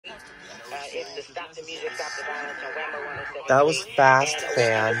That was fast,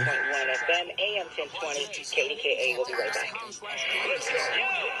 fan. FM, AM 1020, KDKA. We'll be right back.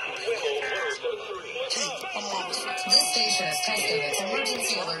 This station is testing its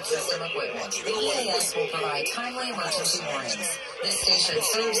emergency alert system equipment. The EAS will provide timely emergency warnings. This station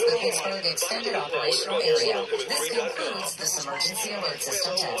serves the Pittsburgh Extended Operational Area. This concludes this emergency alert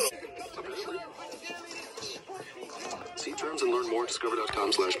system test. See terms and learn more at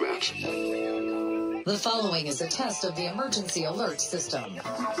discover.com/match. The following is a test of the emergency alert system.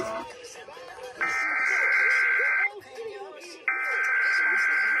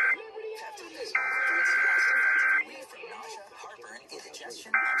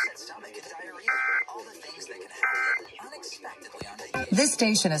 This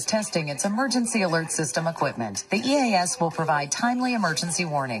station is testing its emergency alert system equipment. The EAS will provide timely emergency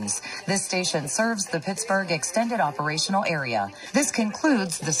warnings. This station serves the Pittsburgh Extended Operational Area. This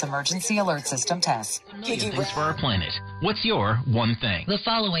concludes this emergency alert system test. Things for our planet. What's your one thing? The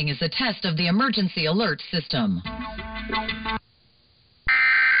following is a test of the emergency alert system.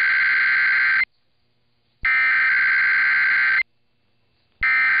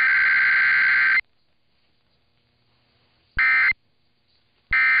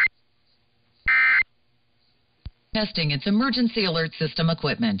 Testing its emergency alert system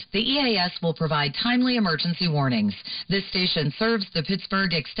equipment. The EAS will provide timely emergency warnings. This station serves the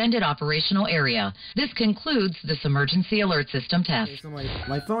Pittsburgh Extended Operational Area. This concludes this emergency alert system test. Okay, so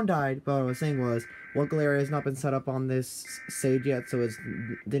my phone died, but what I was saying was, local area has not been set up on this stage yet, so it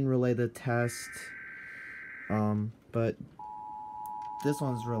didn't relay the test. But this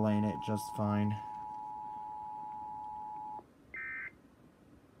one's relaying it just fine.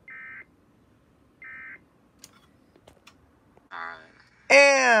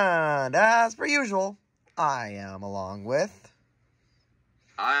 And, as per usual, I am along with...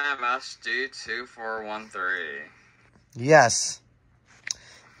 I am SD2413. Yes.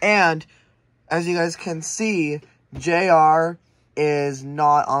 And, as you guys can see, JR is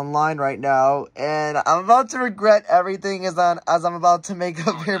not online right now, and I'm about to regret everything as I'm about to make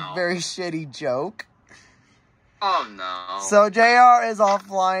a very shitty joke. Oh, no. So, JR is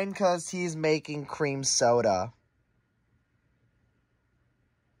offline because he's making cream soda.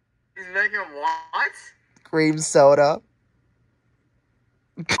 He's making what? Cream soda.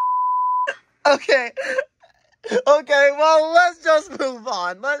 Okay. Okay, well, let's just move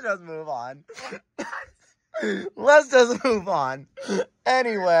on. Let's just move on. Let's just move on.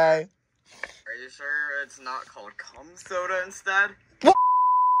 Anyway. Are you sure it's not called cum soda instead?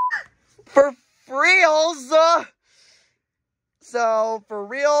 For reals. So, for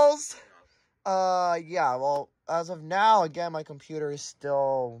reals. Yeah, well, as of now, again, my computer is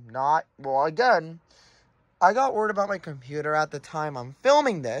still not... Well, again, I got word about my computer at the time I'm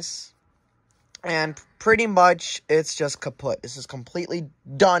filming this. And pretty much, it's just kaput. This is completely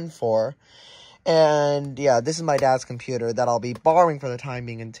done for. And, yeah, this is my dad's computer that I'll be borrowing for the time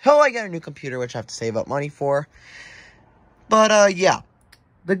being until I get a new computer, which I have to save up money for. But, yeah.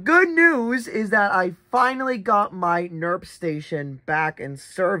 The good news is that I finally got my NERP station back in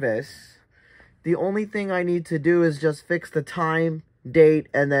service. The only thing I need to do is just fix the time, date,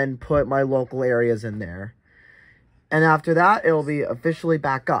 and then put my local areas in there. And after that, it'll be officially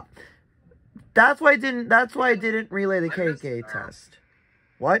back up. That's why I didn't relay the KDKA test.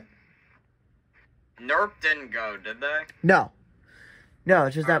 What? NERP didn't go, did they? No. No,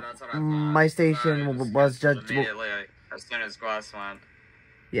 it's just that my station was just... Immediately, as soon as Glass went.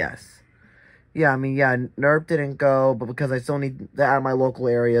 Yes. Yeah, I mean, yeah, NERP didn't go, but because I still need to add my local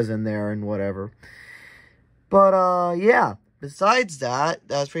areas in there and whatever. But, yeah. Besides that,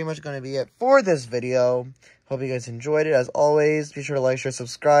 that's pretty much going to be it for this video. Hope you guys enjoyed it. As always, be sure to like, share,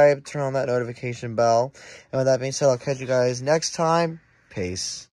 subscribe, turn on that notification bell. And with that being said, I'll catch you guys next time. Peace.